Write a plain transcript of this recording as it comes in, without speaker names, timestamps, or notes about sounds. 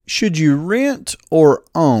Should you rent or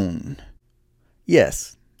own?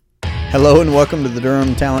 Yes. Hello and welcome to the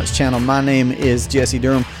Durham Talents channel. My name is Jesse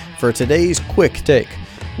Durham. For today's quick take,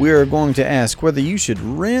 we are going to ask whether you should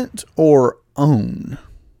rent or own.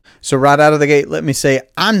 So right out of the gate, let me say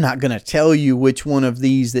I'm not going to tell you which one of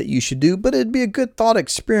these that you should do, but it'd be a good thought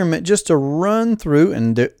experiment just to run through,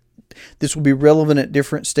 and this will be relevant at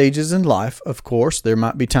different stages in life, of course. There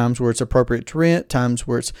might be times where it's appropriate to rent, times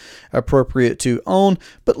where it's appropriate to own.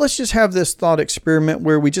 But let's just have this thought experiment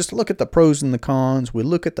where we just look at the pros and the cons. We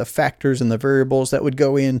look at the factors and the variables that would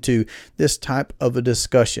go into this type of a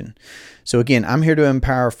discussion. So again, I'm here to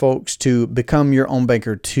empower folks to become your own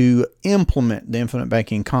banker, to implement the infinite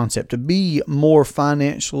banking concept, to be more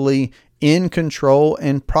financially in control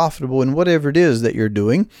and profitable in whatever it is that you're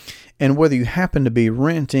doing, and whether you happen to be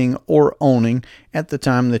renting or owning at the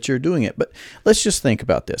time that you're doing it. But let's just think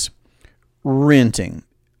about this. Renting.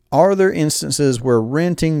 Are there instances where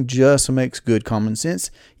renting just makes good common sense?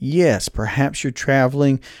 Yes, perhaps you're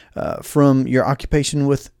traveling from your occupation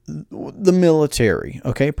with the military.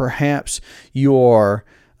 Okay, perhaps you're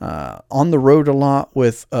on the road a lot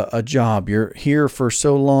with a job. You're here for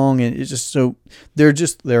so long, and it's just so there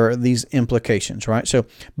are these implications, right? So,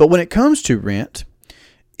 but when it comes to rent,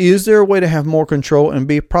 is there a way to have more control and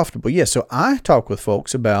be profitable? Yes. So I talk with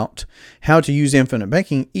folks about how to use infinite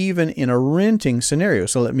banking even in a renting scenario.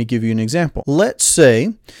 So let me give you an example. Let's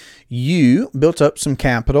say you built up some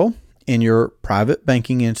capital in your private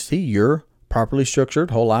banking entity, your properly structured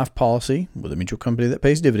whole life policy with a mutual company that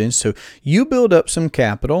pays dividends. So you build up some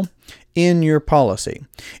capital in your policy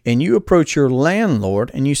and you approach your landlord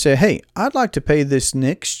and you say, hey, I'd like to pay this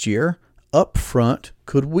next year up front.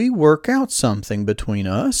 Could we work out something between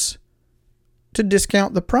us to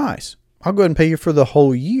discount the price? I'll go ahead and pay you for the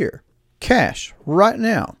whole year, cash, right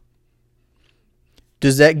now.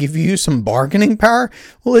 Does that give you some bargaining power?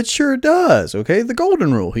 Well, it sure does. Okay. The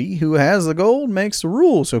golden rule. He who has the gold makes the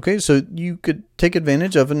rules. Okay. So you could take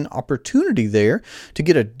advantage of an opportunity there to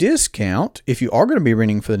get a discount. If you are going to be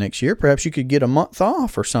renting for the next year, perhaps you could get a month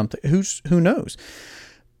off or something. Who knows?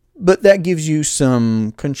 But that gives you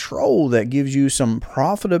some control. That gives you some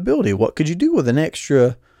profitability. What could you do with an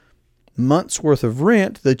extra month's worth of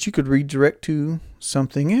rent that you could redirect to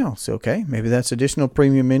something else? Okay, maybe that's additional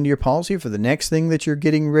premium into your policy for the next thing that you're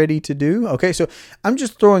getting ready to do. Okay, so I'm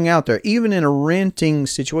just throwing out there, even in a renting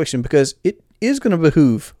situation, because it is going to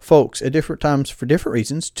behoove folks at different times for different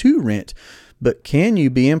reasons to rent. But can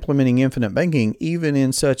you be implementing infinite banking even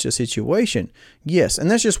in such a situation? Yes,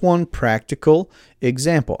 and that's just one practical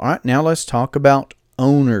example. All right, now let's talk about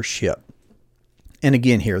ownership. And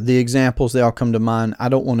again, here, the examples, they all come to mind. I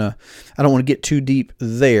don't want to get too deep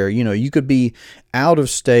there. You know, you could be out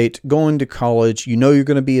of state, going to college. You know you're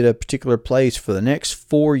going to be at a particular place for the next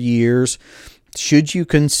 4 years. Should you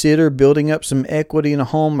consider building up some equity in a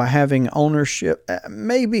home by having ownership?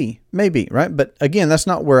 Maybe, right? But again, that's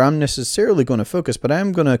not where I'm necessarily going to focus, but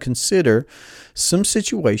I'm going to consider some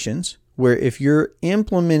situations where if you're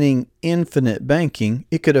implementing infinite banking,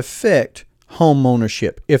 it could affect home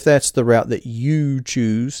ownership if that's the route that you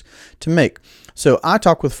choose to make. So I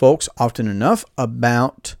talk with folks often enough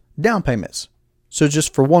about down payments. So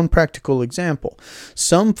just for one practical example,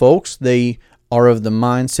 some folks, they are of the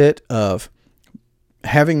mindset of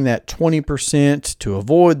having that 20% to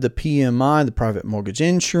avoid the PMI, the private mortgage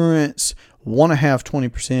insurance, want to have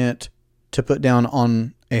 20% to put down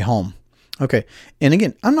on a home. Okay. And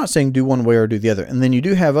again, I'm not saying do one way or do the other. And then you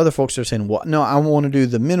do have other folks that are saying, well, no, I want to do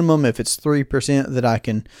the minimum. If it's 3% that I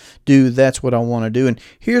can do, that's what I want to do. And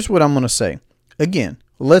here's what I'm going to say. Again,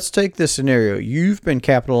 let's take this scenario. You've been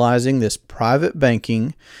capitalizing this private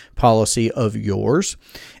banking policy of yours.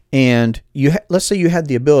 And let's say you had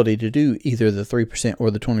the ability to do either the 3%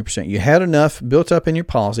 or the 20%. You had enough built up in your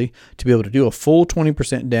policy to be able to do a full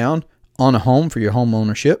 20% down on a home for your home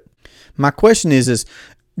ownership. My question is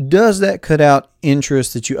does that cut out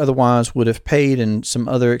interest that you otherwise would have paid and some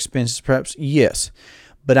other expenses perhaps? Yes.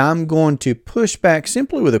 But I'm going to push back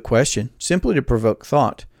simply with a question, simply to provoke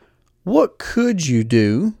thought. What could you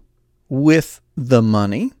do with the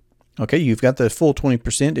money? Okay, you've got the full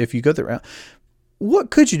 20% if you go that route.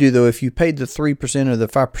 What could you do, though, if you paid the 3% or the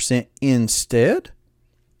 5% instead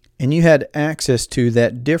and you had access to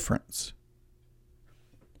that difference?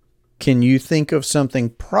 Can you think of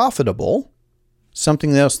something profitable,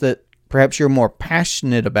 something else that perhaps you're more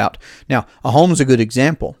passionate about? Now, a home is a good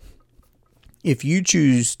example. If you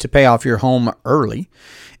choose to pay off your home early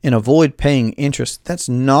and avoid paying interest, that's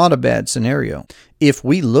not a bad scenario. If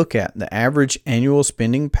we look at the average annual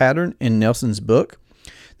spending pattern in Nelson's book,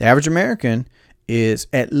 the average American is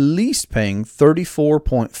at least paying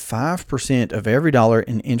 34.5% of every dollar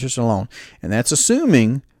in interest alone. And that's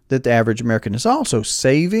assuming that the average American is also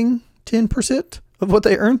saving 10% of what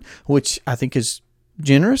they earn, which I think is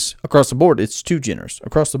generous across the board. It's too generous.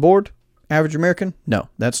 Across the board, average American, no,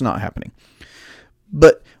 that's not happening.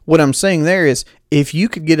 But what I'm saying there is if you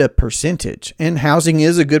could get a percentage, and housing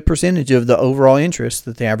is a good percentage of the overall interest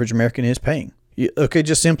that the average American is paying. Okay,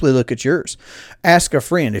 just simply look at yours. Ask a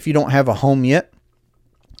friend. If you don't have a home yet,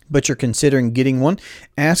 but you're considering getting one,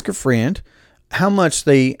 ask a friend how much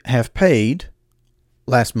they have paid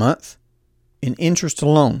last month in interest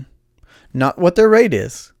alone. Not what their rate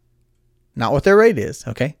is. Not what their rate is,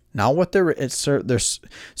 okay? Not what their it's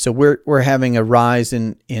so we're having a rise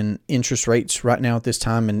in interest rates right now at this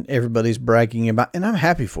time, and everybody's bragging about, and I'm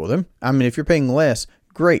happy for them. I mean, if you're paying less,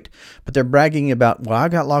 great. But they're bragging about, well, I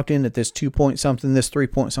got locked in at this 2 point something, this 3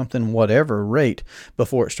 point something, whatever rate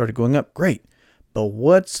before it started going up. Great. But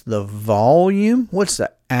what's the volume? What's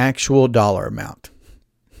the actual dollar amount?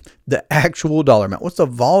 The actual dollar amount. What's the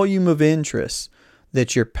volume of interest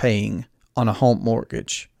that you're paying on a home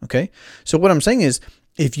mortgage? Okay. So what I'm saying is,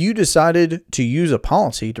 if you decided to use a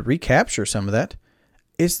policy to recapture some of that,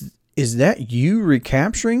 is that you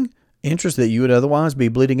recapturing interest that you would otherwise be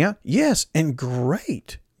bleeding out? Yes. And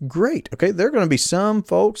great. Okay. There are going to be some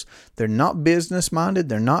folks, they're not business minded.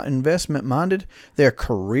 They're not investment minded. They're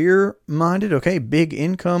career minded. Okay. Big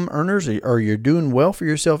income earners, or you're doing well for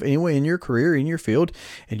yourself anyway in your career, in your field,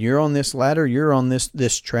 and you're on this ladder, you're on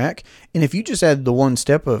this track. And if you just add the one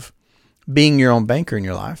step of being your own banker in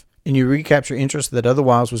your life, and you recapture interest that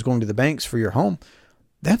otherwise was going to the banks for your home,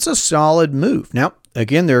 that's a solid move. Now,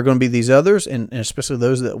 again, there are going to be these others, and especially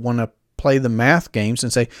those that want to play the math games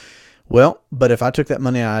and say, well, but if I took that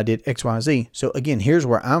money, I did X, Y, Z. So again, here's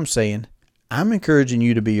where I'm saying, I'm encouraging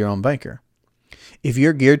you to be your own banker. If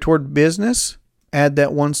you're geared toward business, add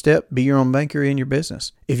that one step, be your own banker in your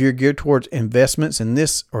business. If you're geared towards investments in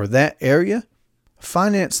this or that area,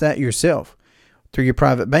 finance that yourself through your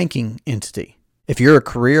private banking entity. If you're a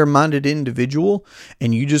career-minded individual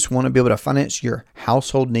and you just want to be able to finance your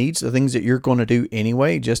household needs, the things that you're going to do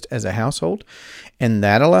anyway, just as a household, and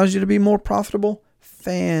that allows you to be more profitable,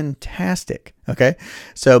 fantastic. Okay.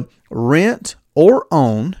 So rent or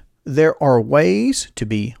own, there are ways to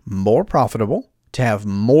be more profitable, to have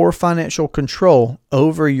more financial control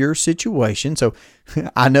over your situation. So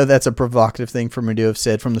I know that's a provocative thing for me to have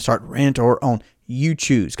said from the start, rent or own. You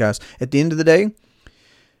choose, guys. At the end of the day,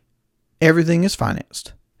 everything is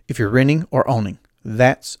financed. If you're renting or owning,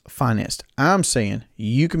 that's financed. I'm saying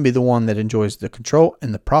you can be the one that enjoys the control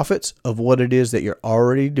and the profits of what it is that you're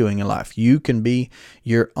already doing in life. You can be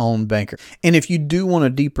your own banker. And if you do want a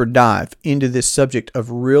deeper dive into this subject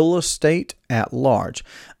of real estate at large,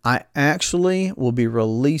 I actually will be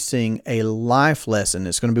releasing a life lesson.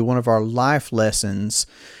 It's going to be one of our life lessons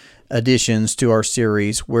additions to our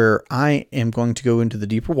series, where I am going to go into the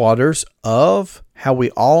deeper waters of how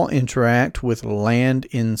we all interact with land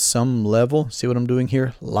in some level. See what I'm doing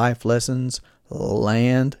here? Life lessons,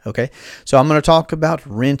 land. Okay. So I'm going to talk about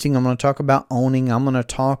renting. I'm going to talk about owning. I'm going to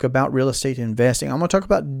talk about real estate investing. I'm going to talk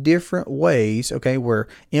about different ways, okay, where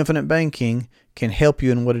infinite banking can help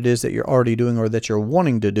you in what it is that you're already doing or that you're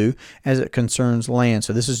wanting to do as it concerns land.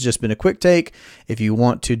 So this has just been a quick take. If you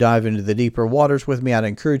want to dive into the deeper waters with me, I'd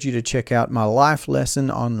encourage you to check out my life lesson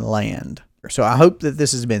on land. So I hope that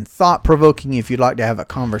this has been thought-provoking. If you'd like to have a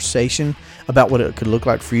conversation about what it could look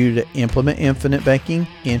like for you to implement infinite banking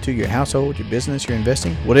into your household, your business, your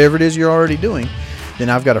investing, whatever it is you're already doing, then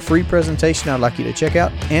I've got a free presentation I'd like you to check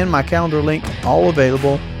out, and my calendar link, all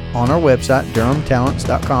available on our website,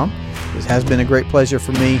 DurhamTalents.com. This has been a great pleasure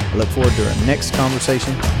for me. I look forward to our next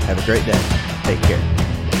conversation. Have a great day. Take care.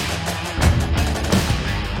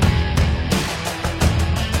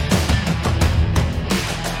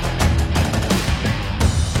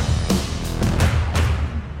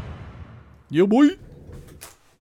 Yeah, boy.